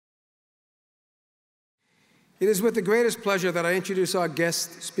It is with the greatest pleasure that I introduce our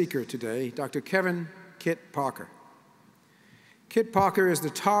guest speaker today, Dr. Kevin Kit Parker. Kit Parker is the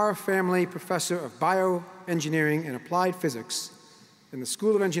Tarr Family Professor of Bioengineering and Applied Physics in the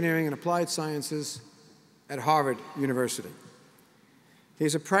School of Engineering and Applied Sciences at Harvard University. He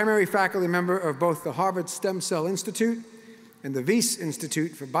is a primary faculty member of both the Harvard Stem Cell Institute and the Wyss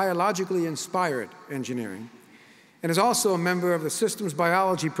Institute for Biologically Inspired Engineering, and is also a member of the Systems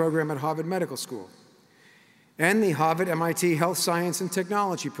Biology program at Harvard Medical School and the Harvard-MIT Health Science and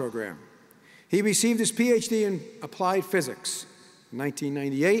Technology program. He received his PhD in Applied Physics in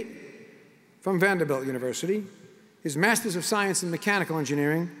 1998 from Vanderbilt University, his Master's of Science in Mechanical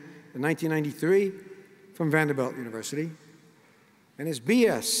Engineering in 1993 from Vanderbilt University, and his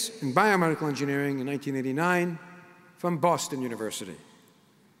BS in Biomedical Engineering in 1989 from Boston University.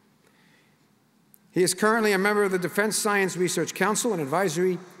 He is currently a member of the Defense Science Research Council, an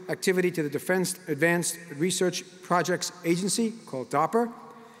advisory activity to the Defense Advanced Research Projects Agency, called DARPA,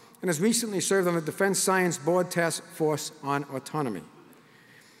 and has recently served on the Defense Science Board Task Force on Autonomy.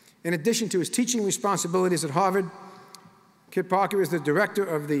 In addition to his teaching responsibilities at Harvard, Kit Parker is the director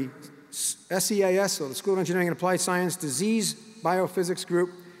of the SEAS, or the School of Engineering and Applied Science, Disease Biophysics Group,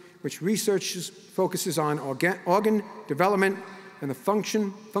 which focuses on organ development and the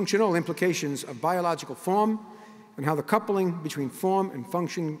functional implications of biological form and how the coupling between form and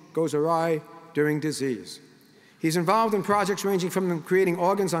function goes awry during disease. He's involved in projects ranging from creating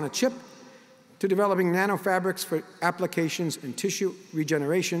organs on a chip to developing nanofabrics for applications in tissue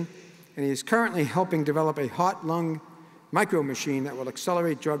regeneration, and he is currently helping develop a heart-lung micro machine that will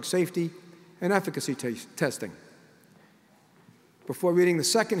accelerate drug safety and efficacy testing. Before reading the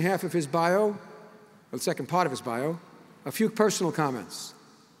second half of his bio, or the second part of his bio, a few personal comments.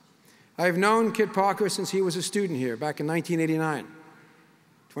 I have known Kit Parker since he was a student here back in 1989.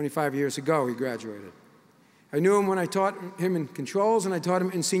 25 years ago, he graduated. I knew him when I taught him in controls, and I taught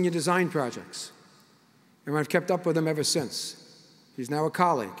him in senior design projects. And I've kept up with him ever since. He's now a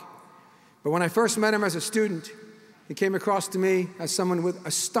colleague. But when I first met him as a student, he came across to me as someone with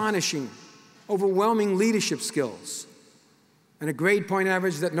astonishing, overwhelming leadership skills and a grade point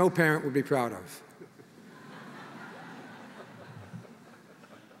average that no parent would be proud of.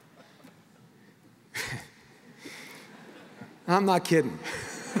 I'm not kidding.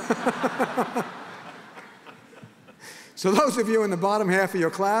 So those of you in the bottom half of your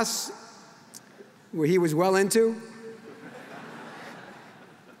class, where he was well into,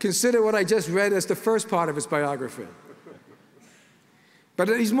 consider what I just read as the first part of his biography. But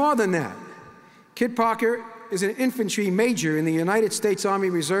he's more than that. Kit Parker is an infantry major in the United States Army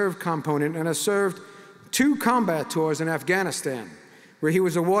Reserve component and has served 2 combat tours in Afghanistan, where he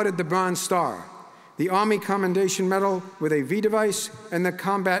was awarded the Bronze Star, the Army Commendation Medal with a V device, and the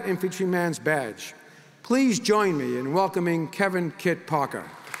Combat Infantryman's Badge. Please join me in welcoming Kevin Kit Parker.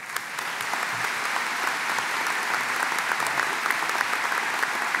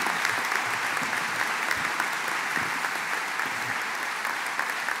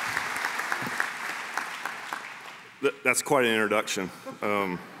 That's quite an introduction.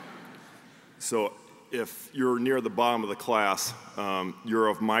 So if you're near the bottom of the class, you're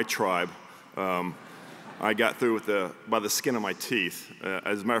of my tribe. I got through by the skin of my teeth.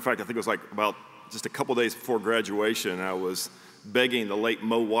 As a matter of fact, I think it was like about just a couple days before graduation, I was begging the late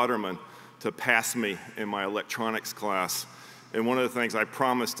Mo Waterman to pass me in my electronics class. And one of the things I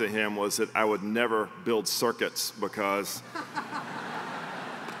promised to him was that I would never build circuits, because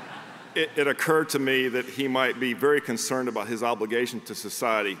it occurred to me that he might be very concerned about his obligation to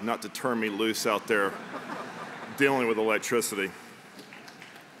society not to turn me loose out there dealing with electricity.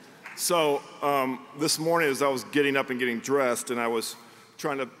 So this morning, as I was getting up and getting dressed, and I was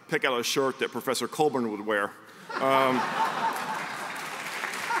trying to pick out a shirt that Professor Colburn would wear,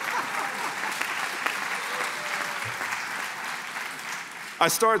 I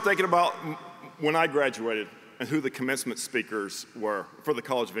started thinking about when I graduated and who the commencement speakers were for the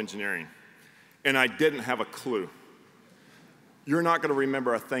College of Engineering, and I didn't have a clue. You're not going to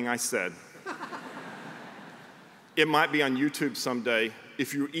remember a thing I said. It might be on YouTube someday.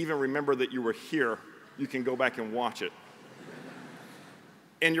 If you even remember that you were here, you can go back and watch it.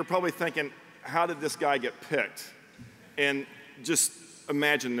 And you're probably thinking, how did this guy get picked? And just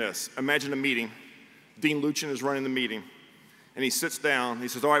imagine this. Imagine a meeting. Dean Luchin is running the meeting, and he sits down. He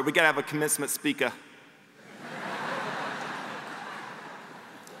says, all right, we got to have a commencement speaker.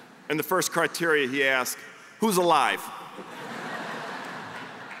 And the first criteria he asks, who's alive?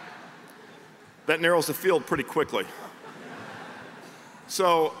 That narrows the field pretty quickly.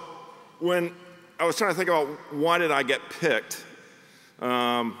 So when I was trying to think about why did I get picked,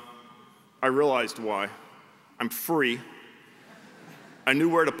 I realized why. I'm free, I knew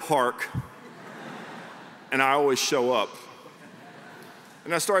where to park, and I always show up.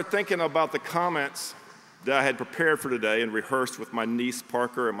 And I started thinking about the comments that I had prepared for today and rehearsed with my niece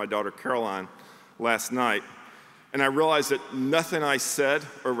Parker and my daughter Caroline last night. And I realized that nothing I said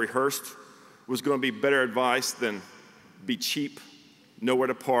or rehearsed was going to be better advice than be cheap, know where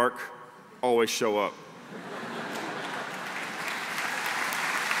to park, always show up.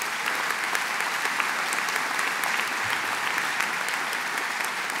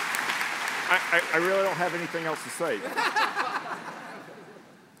 I really don't have anything else to say.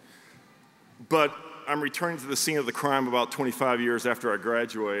 But I'm returning to the scene of the crime about 25 years after I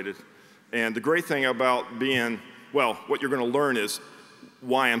graduated. And the great thing about being, well, what you're going to learn is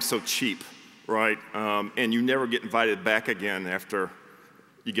why I'm so cheap, right? And you never get invited back again after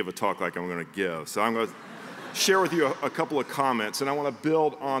you give a talk like I'm going to give. So I'm going to share with you a couple of comments, and I want to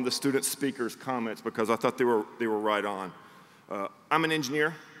build on the student speaker's comments because I thought they were right on. I'm an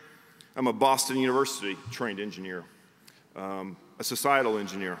engineer. I'm a Boston University trained engineer, a societal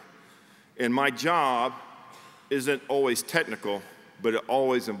engineer. And my job isn't always technical, but it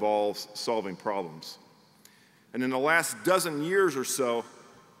always involves solving problems. And in the last dozen years or so,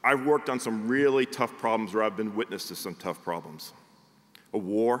 I've worked on some really tough problems, or I've been witness to some tough problems. A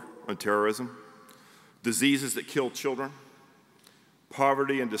war on terrorism, diseases that kill children,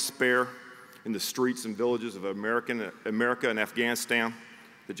 poverty and despair in the streets and villages of America and Afghanistan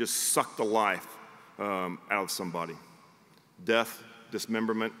that just suck the life out of somebody. Death,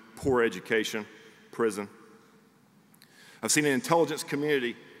 dismemberment, poor education, prison. I've seen an intelligence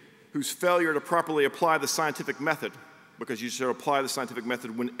community whose failure to properly apply the scientific method, because you should apply the scientific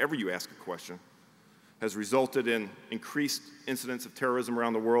method whenever you ask a question, has resulted in increased incidents of terrorism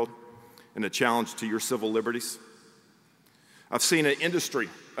around the world and a challenge to your civil liberties. I've seen an industry,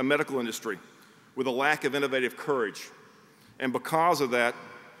 a medical industry, with a lack of innovative courage. And because of that,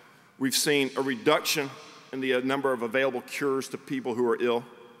 we've seen a reduction in the number of available cures to people who are ill,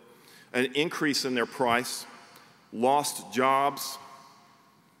 an increase in their price, lost jobs,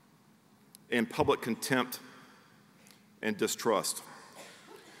 and public contempt and distrust.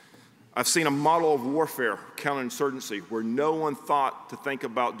 I've seen a model of warfare, counterinsurgency, where no one thought to think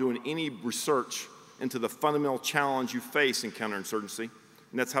about doing any research into the fundamental challenge you face in counterinsurgency,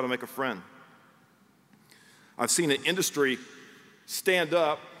 and that's how to make a friend. I've seen an industry stand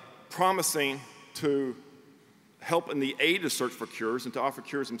up promising to help in the aid to search for cures and to offer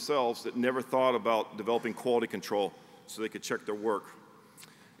cures themselves that never thought about developing quality control so they could check their work.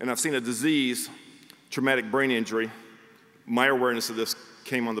 And I've seen a disease, traumatic brain injury. My awareness of this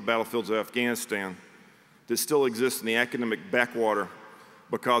came on the battlefields of Afghanistan that still exists in the academic backwater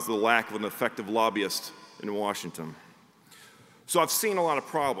because of the lack of an effective lobbyist in Washington. So I've seen a lot of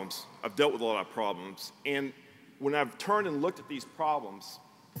problems. I've dealt with a lot of problems. And when I've turned and looked at these problems,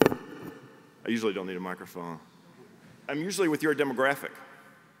 I usually don't need a microphone. I'm usually with your demographic,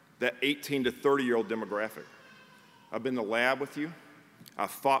 that 18 to 30-year-old demographic. I've been in the lab with you.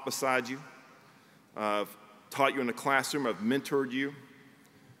 I've fought beside you. I've taught you in the classroom. I've mentored you.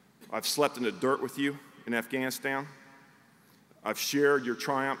 I've slept in the dirt with you in Afghanistan. I've shared your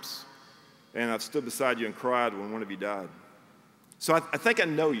triumphs, and I've stood beside you and cried when one of you died. So I think I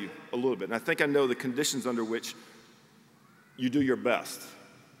know you a little bit, and I think I know the conditions under which you do your best.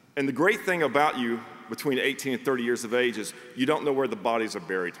 And the great thing about you between 18 and 30 years of age is you don't know where the bodies are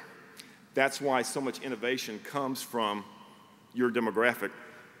buried. That's why so much innovation comes from your demographic,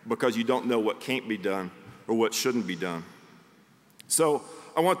 because you don't know what can't be done or what shouldn't be done. So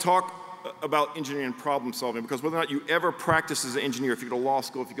I want to talk about engineering problem solving, because whether or not you ever practice as an engineer, if you go to law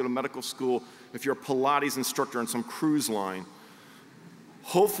school, if you go to medical school, if you're a Pilates instructor on some cruise line,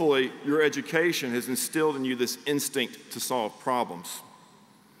 hopefully your education has instilled in you this instinct to solve problems.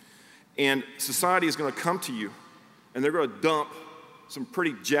 And society is going to come to you, and they're going to dump some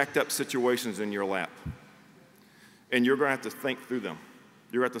pretty jacked up situations in your lap. And you're going to have to think through them.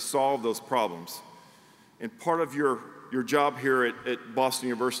 You're going to have to solve those problems. And part of your job here at Boston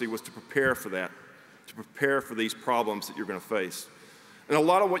University was to prepare for that, to prepare for these problems that you're going to face. And a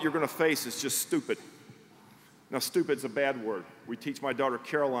lot of what you're going to face is just stupid. Now, stupid's a bad word. We teach my daughter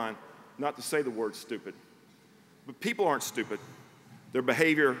Caroline not to say the word stupid. But people aren't stupid. Their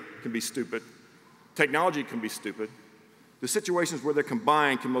behavior can be stupid. Technology can be stupid. The situations where they're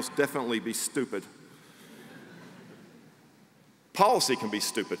combined can most definitely be stupid. Policy can be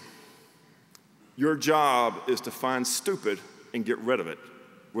stupid. Your job is to find stupid and get rid of it,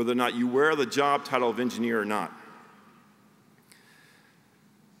 whether or not you wear the job title of engineer or not.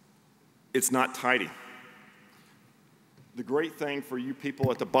 It's not tidy. The great thing for you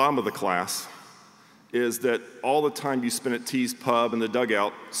people at the bottom of the class is that all the time you spend at T's Pub and the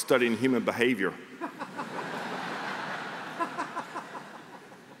dugout studying human behavior.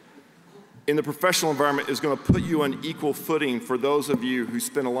 In the professional environment is going to put you on equal footing for those of you who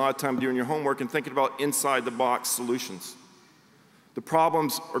spend a lot of time doing your homework and thinking about inside-the-box solutions. The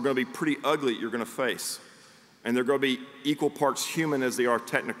problems are going to be pretty ugly you're going to face, and they're going to be equal parts human as they are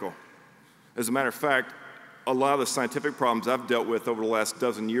technical. As a matter of fact, a lot of the scientific problems I've dealt with over the last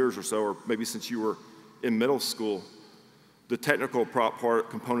dozen years or so, or maybe since you were in middle school, the technical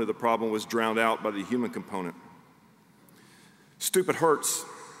component of the problem was drowned out by the human component. Stupid hurts.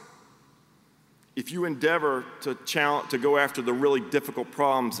 If you endeavor to go after the really difficult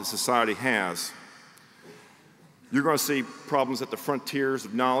problems that society has, you're going to see problems at the frontiers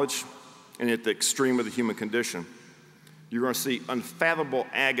of knowledge and at the extreme of the human condition. You're going to see unfathomable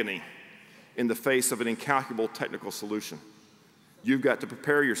agony in the face of an incalculable technical solution. You've got to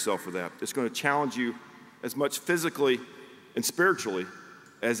prepare yourself for that. It's going to challenge you as much physically and spiritually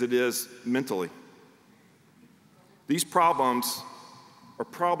as it is mentally. These problems are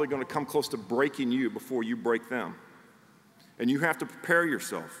probably going to come close to breaking you before you break them. And you have to prepare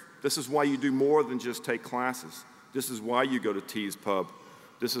yourself. This is why you do more than just take classes. This is why you go to T's Pub.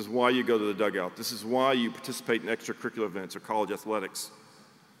 This is why you go to the dugout. This is why you participate in extracurricular events or college athletics.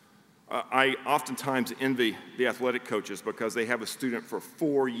 I oftentimes envy the athletic coaches because they have a student for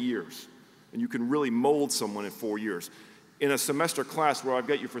 4 years, and you can really mold someone in 4 years. In a semester class where I've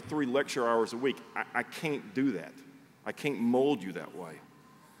got you for 3 lecture hours a week, I can't do that. I can't mold you that way.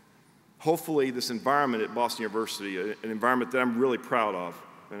 Hopefully this environment at Boston University, an environment that I'm really proud of,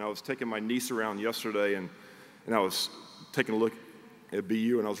 and I was taking my niece around yesterday and I was taking a look at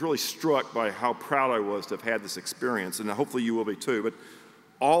BU, and I was really struck by how proud I was to have had this experience, and hopefully you will be too. But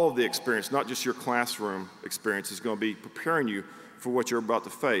all of the experience, not just your classroom experience, is going to be preparing you for what you're about to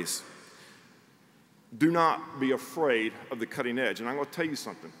face. Do not be afraid of the cutting edge. And I'm going to tell you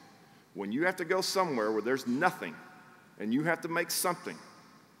something. When you have to go somewhere where there's nothing, and you have to make something,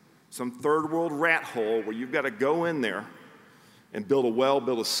 some third world rat hole where you've got to go in there and build a well,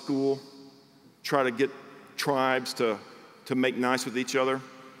 build a school, try to get tribes to make nice with each other.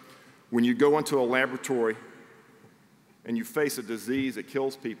 When you go into a laboratory and you face a disease that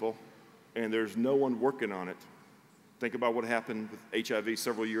kills people and there's no one working on it, think about what happened with HIV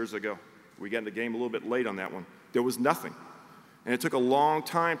several years ago. We got in the game a little bit late on that one. There was nothing. And it took a long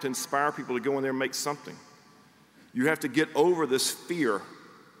time to inspire people to go in there and make something. You have to get over this fear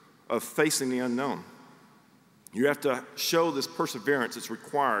of facing the unknown. You have to show this perseverance that's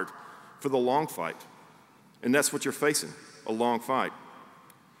required for the long fight. And that's what you're facing, a long fight.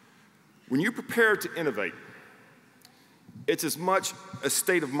 When you prepare to innovate, it's as much a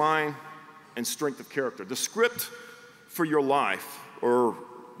state of mind and strength of character. The script for your life or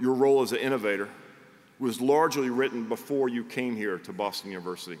your role as an innovator was largely written before you came here to Boston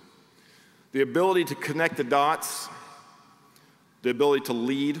University. The ability to connect the dots, the ability to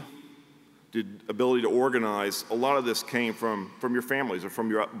lead, the ability to organize, a lot of this came from your families or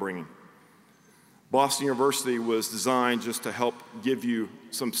from your upbringing. Boston University was designed just to help give you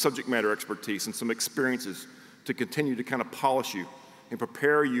some subject matter expertise and some experiences to continue to kind of polish you and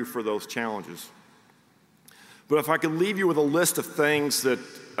prepare you for those challenges. But if I could leave you with a list of things that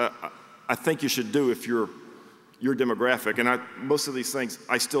I think you should do if you're your demographic, and most of these things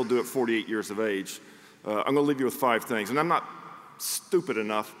I still do at 48 years of age, I'm going to leave you with 5 things. And I'm not stupid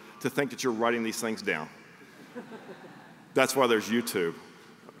enough to think that you're writing these things down. That's why there's YouTube.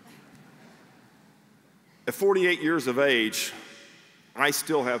 At 48 years of age, I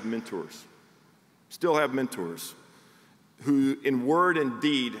still have mentors who in word and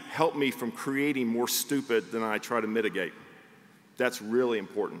deed help me from creating more stupid than I try to mitigate. That's really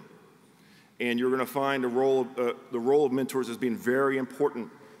important. And you're going to find the role of mentors as being very important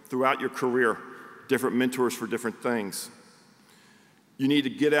throughout your career, different mentors for different things. You need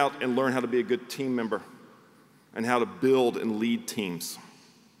to get out and learn how to be a good team member and how to build and lead teams.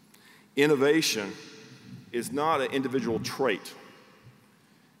 Innovation is not an individual trait.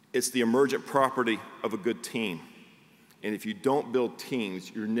 It's the emergent property of a good team. And if you don't build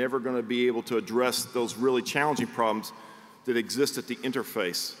teams, you're never going to be able to address those really challenging problems that exist at the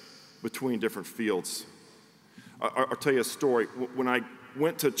interface between different fields. I'll tell you a story. When I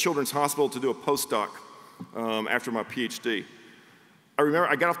went to Children's Hospital to do a postdoc after my PhD, I remember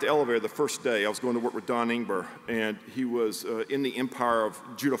I got off the elevator the first day. I was going to work with Don Ingber, and he was in the empire of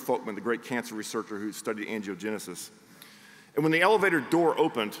Judah Folkman, the great cancer researcher who studied angiogenesis. And when the elevator door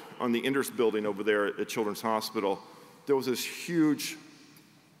opened on the Enders building over there at Children's Hospital, there was this huge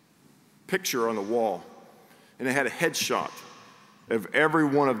picture on the wall, and it had a headshot of every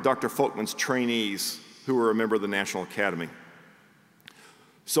one of Dr. Folkman's trainees who were a member of the National Academy.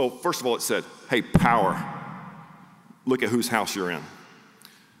 So first of all, it said, hey, power. Look at whose house you're in.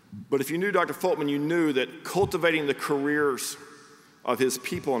 But if you knew Dr. Folkman, you knew that cultivating the careers of his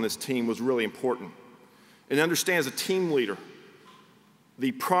people on his team was really important. And understand, as a team leader,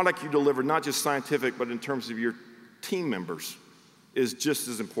 the product you deliver, not just scientific, but in terms of your team members, is just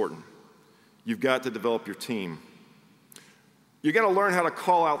as important. You've got to develop your team. You got to learn how to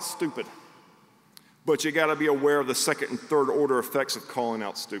call out stupid, but you got to be aware of the second and third order effects of calling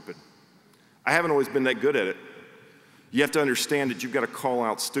out stupid. I haven't always been that good at it. You have to understand that you've got to call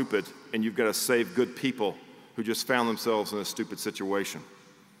out stupid, and you've got to save good people who just found themselves in a stupid situation.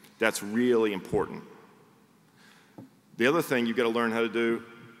 That's really important. The other thing you've got to learn how to do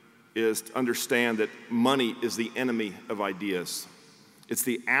is to understand that money is the enemy of ideas. It's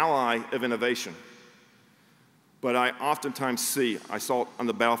the ally of innovation. But I oftentimes see, I saw it on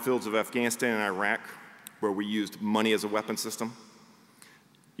the battlefields of Afghanistan and Iraq, where we used money as a weapon system.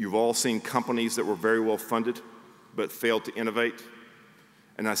 You've all seen companies that were very well funded, but failed to innovate.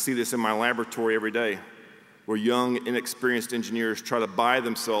 And I see this in my laboratory every day, where young, inexperienced engineers try to buy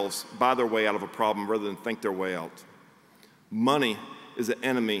their way out of a problem rather than think their way out. Money is an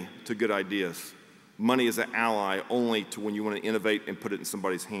enemy to good ideas. Money is an ally only to when you want to innovate and put it in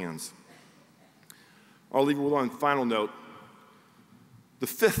somebody's hands. I'll leave you with one final note. The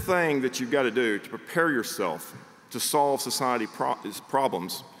fifth thing that you've got to do to prepare yourself to solve society's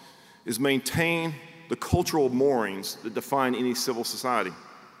problems is maintain the cultural moorings that define any civil society.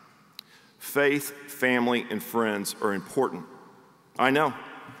 Faith, family, and friends are important. I know.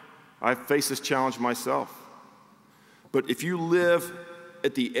 I've faced this challenge myself. But if you live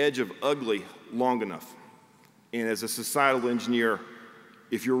at the edge of ugly long enough, and as a societal engineer,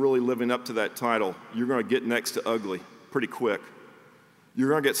 if you're really living up to that title, you're going to get next to ugly pretty quick. You're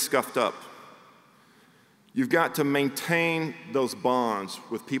going to get scuffed up. You've got to maintain those bonds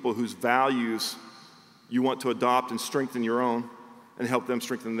with people whose values you want to adopt and strengthen your own and help them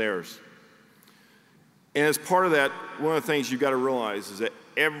strengthen theirs. And as part of that, one of the things you've got to realize is that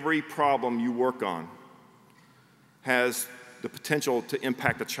every problem you work on has the potential to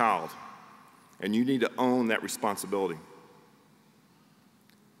impact a child, and you need to own that responsibility.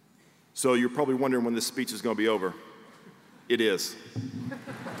 So you're probably wondering when this speech is going to be over. It is.